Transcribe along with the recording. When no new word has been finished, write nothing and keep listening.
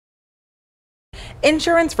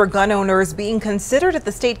Insurance for gun owners being considered at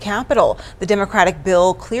the state capitol. The Democratic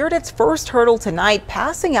bill cleared its first hurdle tonight,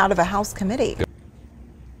 passing out of a House committee.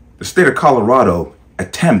 The state of Colorado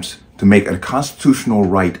attempts to make a constitutional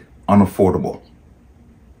right unaffordable.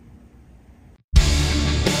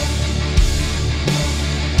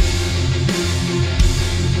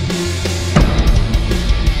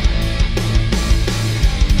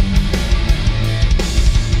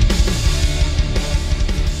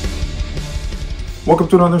 Welcome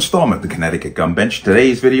to another installment of the Connecticut Gun Bench.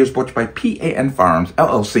 Today's video is brought to you by P.A.N. Firearms,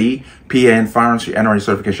 LLC. P.A.N. Firearms, your NRA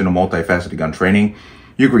certification of multifaceted gun training.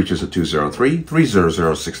 You can reach us at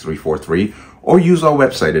 203-300-6343 or use our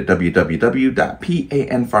website at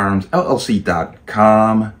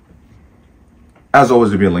www.panfirearmsllc.com. As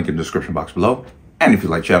always, there'll be a link in the description box below. And if you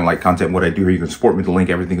like channel, like content, what I do here, you can support me. The link,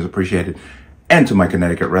 everything is appreciated. And to my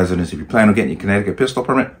Connecticut residents, if you plan on getting your Connecticut pistol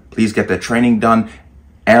permit, please get that training done.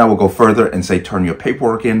 And I will go further and say turn your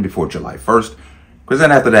paperwork in before July 1st, because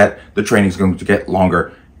then after that, the training is going to get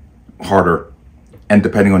longer, harder, and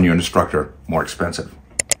depending on your instructor, more expensive.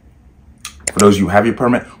 For those of you who have your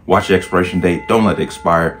permit, watch the expiration date. Don't let it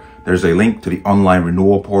expire. There's a link to the online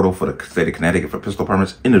renewal portal for the state of Connecticut for pistol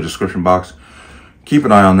permits in the description box. Keep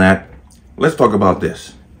an eye on that. Let's talk about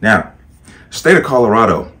this. Now, the state of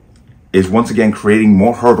Colorado is once again creating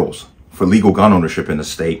more hurdles for legal gun ownership in the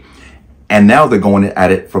state. And now they're going at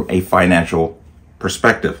it from a financial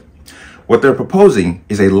perspective. What they're proposing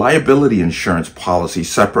is a liability insurance policy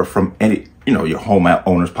separate from any, your home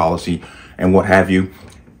owner's policy and what have you,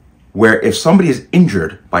 where if somebody is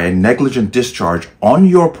injured by a negligent discharge on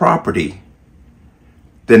your property,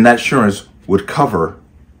 then that insurance would cover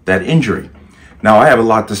that injury. Now, I have a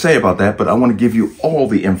lot to say about that, but I want to give you all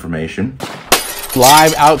the information.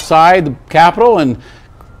 Live outside the Capitol and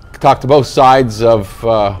talk to both sides of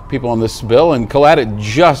people on this bill, and Colette, it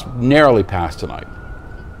just narrowly passed tonight.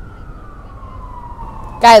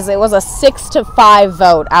 Guys, it was a 6-5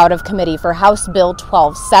 vote out of committee for House Bill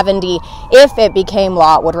 1270. If it became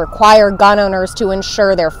law, it would require gun owners to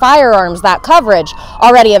insure their firearms, that coverage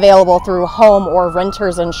already available through home or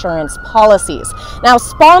renter's insurance policies. Now,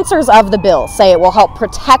 sponsors of the bill say it will help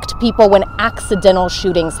protect people when accidental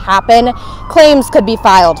shootings happen. Claims could be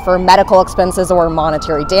filed for medical expenses or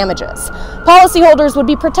monetary damages. Policyholders would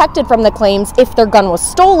be protected from the claims if their gun was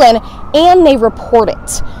stolen and they report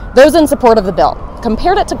it. Those in support of the bill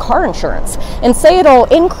compared it to car insurance and say it'll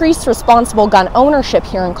increase responsible gun ownership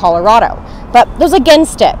here in Colorado. But those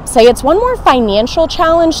against it say it's one more financial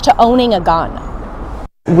challenge to owning a gun.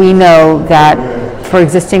 We know that for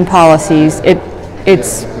existing policies,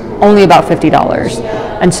 it's only about $50.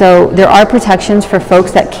 And so there are protections for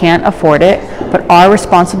folks that can't afford it, but are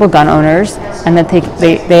responsible gun owners, and that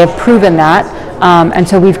they have proven that. And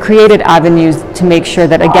so we've created avenues to make sure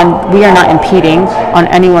that, again, we are not impeding on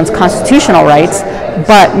anyone's constitutional rights,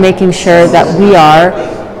 but making sure that we are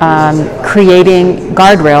creating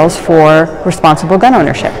guardrails for responsible gun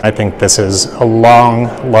ownership. I think this is a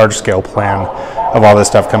long, large-scale plan of all this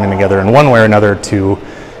stuff coming together in one way or another to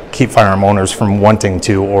keep firearm owners from wanting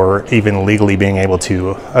to, or even legally being able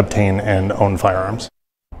to obtain and own firearms.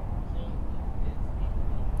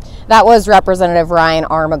 That was Representative Ryan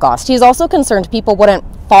Armagost. He's also concerned people wouldn't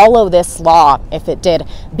follow this law if it did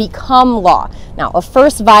become law. Now, a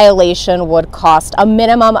first violation would cost a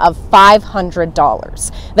minimum of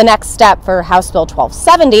 $500. The next step for House Bill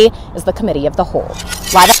 1270 is the Committee of the Whole.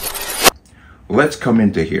 Let's come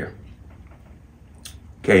into here.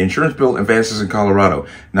 Okay, insurance bill advances in Colorado.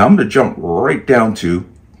 Now, I'm going to jump right down to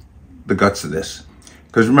the guts of this.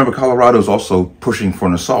 Because remember, Colorado is also pushing for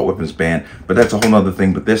an assault weapons ban, but that's a whole other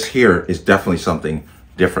thing. But this here is definitely something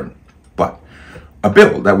different. But a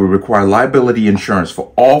bill that would require liability insurance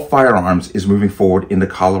for all firearms is moving forward in the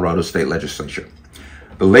Colorado State Legislature.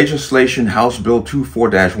 The legislation, House Bill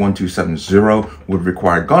 24-1270, would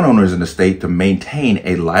require gun owners in the state to maintain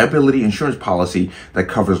a liability insurance policy that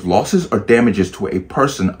covers losses or damages to a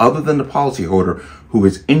person other than the policyholder who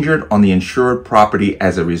is injured on the insured property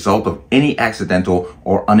as a result of any accidental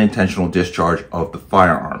or unintentional discharge of the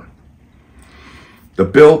firearm. The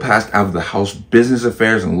bill passed out of the House Business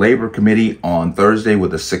Affairs and Labor Committee on Thursday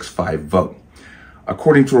with a 6-5 vote.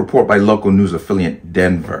 According to a report by local news affiliate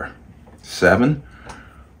Denver 7,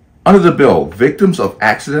 under the bill, victims of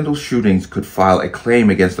accidental shootings could file a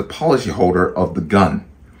claim against the policyholder of the gun.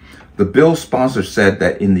 The bill sponsor said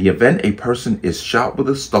that in the event a person is shot with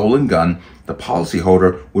a stolen gun, the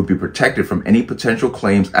policyholder would be protected from any potential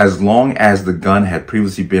claims as long as the gun had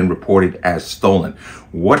previously been reported as stolen.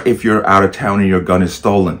 What if you're out of town and your gun is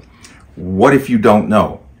stolen? What if you don't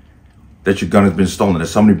know? that your gun has been stolen, that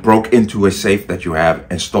somebody broke into a safe that you have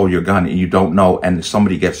and stole your gun and you don't know, and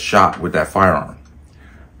somebody gets shot with that firearm.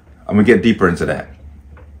 I'm gonna get deeper into that.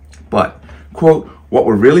 But, quote, what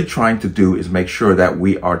we're really trying to do is make sure that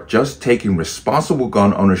we are just taking responsible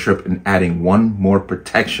gun ownership and adding one more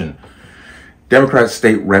protection. Democrat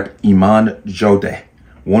State Rep Iman Jodeh,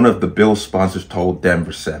 one of the bill sponsors, told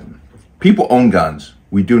Denver 7. People own guns.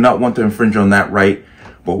 We do not want to infringe on that right,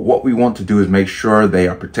 but what we want to do is make sure they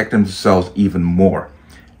are protecting themselves even more.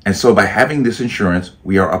 And so by having this insurance,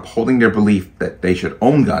 we are upholding their belief that they should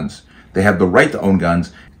own guns, they have the right to own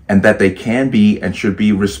guns, and that they can be and should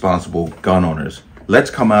be responsible gun owners.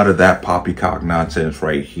 Let's come out of that poppycock nonsense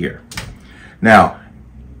right here. Now,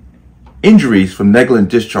 injuries from negligent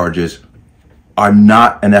discharges are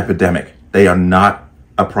not an epidemic. They are not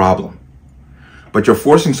a problem. But you're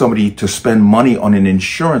forcing somebody to spend money on an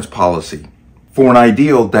insurance policy for an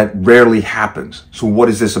ideal that rarely happens. So what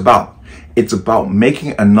is this about? It's about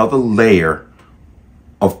making another layer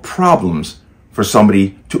of problems for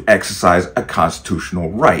somebody to exercise a constitutional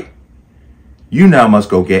right. You now must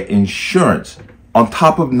go get insurance on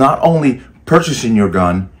top of not only purchasing your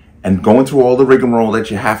gun and going through all the rigmarole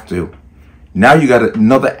that you have to. Now you got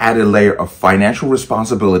another added layer of financial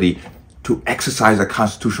responsibility to exercise a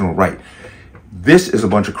constitutional right. This is a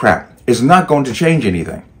bunch of crap. It's not going to change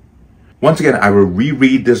anything. Once again, I will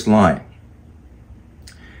reread this line.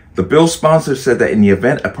 The bill sponsor said that in the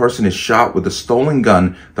event a person is shot with a stolen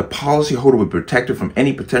gun, the policyholder would be protected from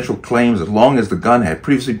any potential claims as long as the gun had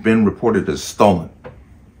previously been reported as stolen.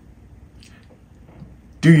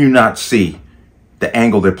 Do you not see the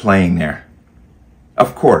angle they're playing there?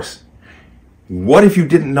 Of course. What if you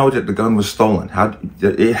didn't know that the gun was stolen?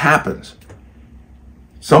 It happens.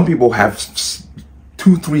 Some people have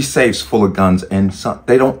 2-3 safes full of guns and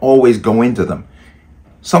they don't always go into them.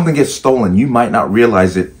 Something gets stolen, you might not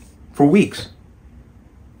realize it for weeks.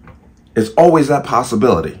 It's always that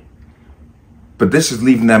possibility. But this is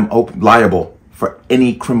leaving them liable for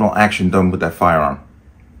any criminal action done with that firearm.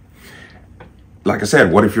 Like I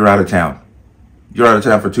said, what if you're out of town? You're out of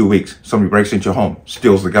town for 2 weeks. Somebody breaks into your home,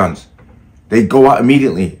 steals the guns. They go out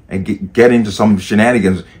immediately and get into some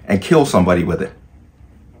shenanigans and kill somebody with it.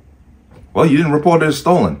 Well, you didn't report it as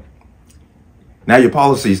stolen. Now your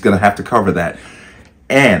policy is going to have to cover that.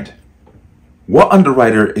 And what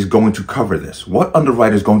underwriter is going to cover this? What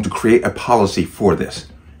underwriter is going to create a policy for this?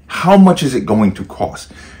 How much is it going to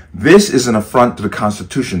cost? This is an affront to the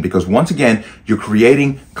Constitution because once again, you're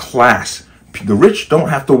creating class. The rich don't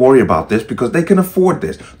have to worry about this because they can afford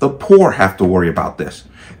this. The poor have to worry about this.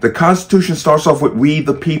 The Constitution starts off with we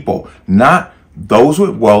the people, not those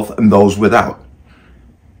with wealth and those without.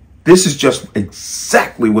 This is just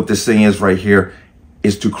exactly what this thing is right here,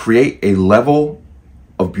 is to create a level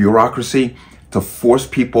of bureaucracy to force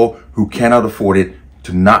people who cannot afford it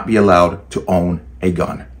to not be allowed to own a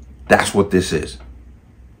gun. That's what this is.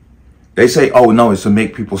 They say, oh no, it's to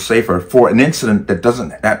make people safer for an incident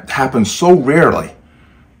that happens so rarely.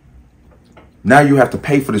 Now you have to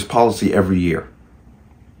pay for this policy every year.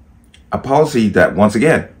 A policy that, once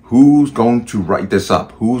again, who's going to write this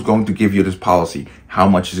up? Who's going to give you this policy? How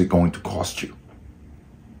much is it going to cost you?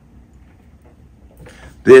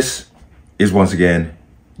 This is, once again,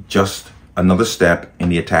 just another step in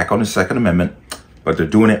the attack on the Second Amendment, but they're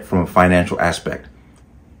doing it from a financial aspect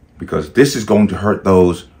because this is going to hurt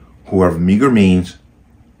those who have meager means.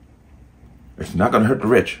 It's not going to hurt the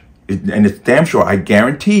rich. And it's damn sure, I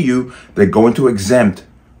guarantee you, they're going to exempt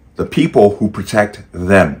the people who protect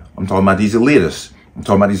them. I'm talking about these elitists. I'm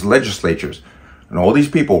talking about these legislatures. And all these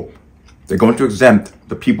people, they're going to exempt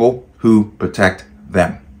the people who protect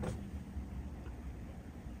them.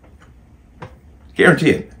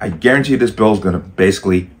 Guarantee it. I guarantee this bill is going to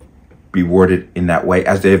basically be worded in that way,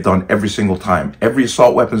 as they have done every single time. Every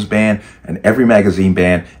assault weapons ban and every magazine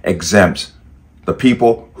ban exempts the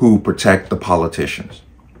people who protect the politicians.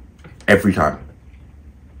 Every time.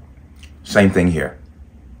 Same thing here.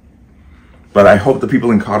 But I hope the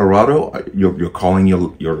people in Colorado, you're calling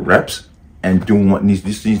your reps and doing what needs.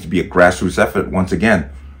 This needs to be a grassroots effort once again.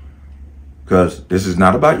 Because this is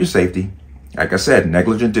not about your safety. Like I said,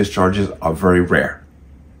 negligent discharges are very rare.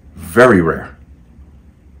 Very rare.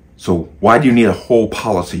 So why do you need a whole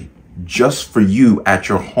policy just for you at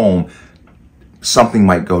your home? Something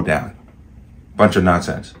might go down. Bunch of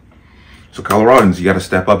nonsense. So Coloradans, you got to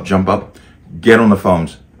step up, jump up, get on the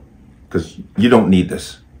phones. Because you don't need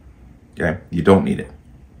this. Okay? You don't need it.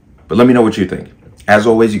 But let me know what you think. As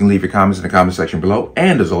always, you can leave your comments in the comment section below.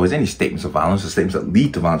 And as always, any statements of violence or statements that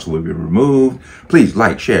lead to violence will be removed. Please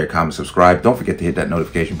like, share, comment, subscribe. Don't forget to hit that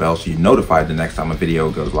notification bell so you're notified the next time a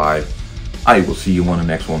video goes live. I will see you on the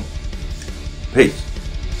next one. Peace.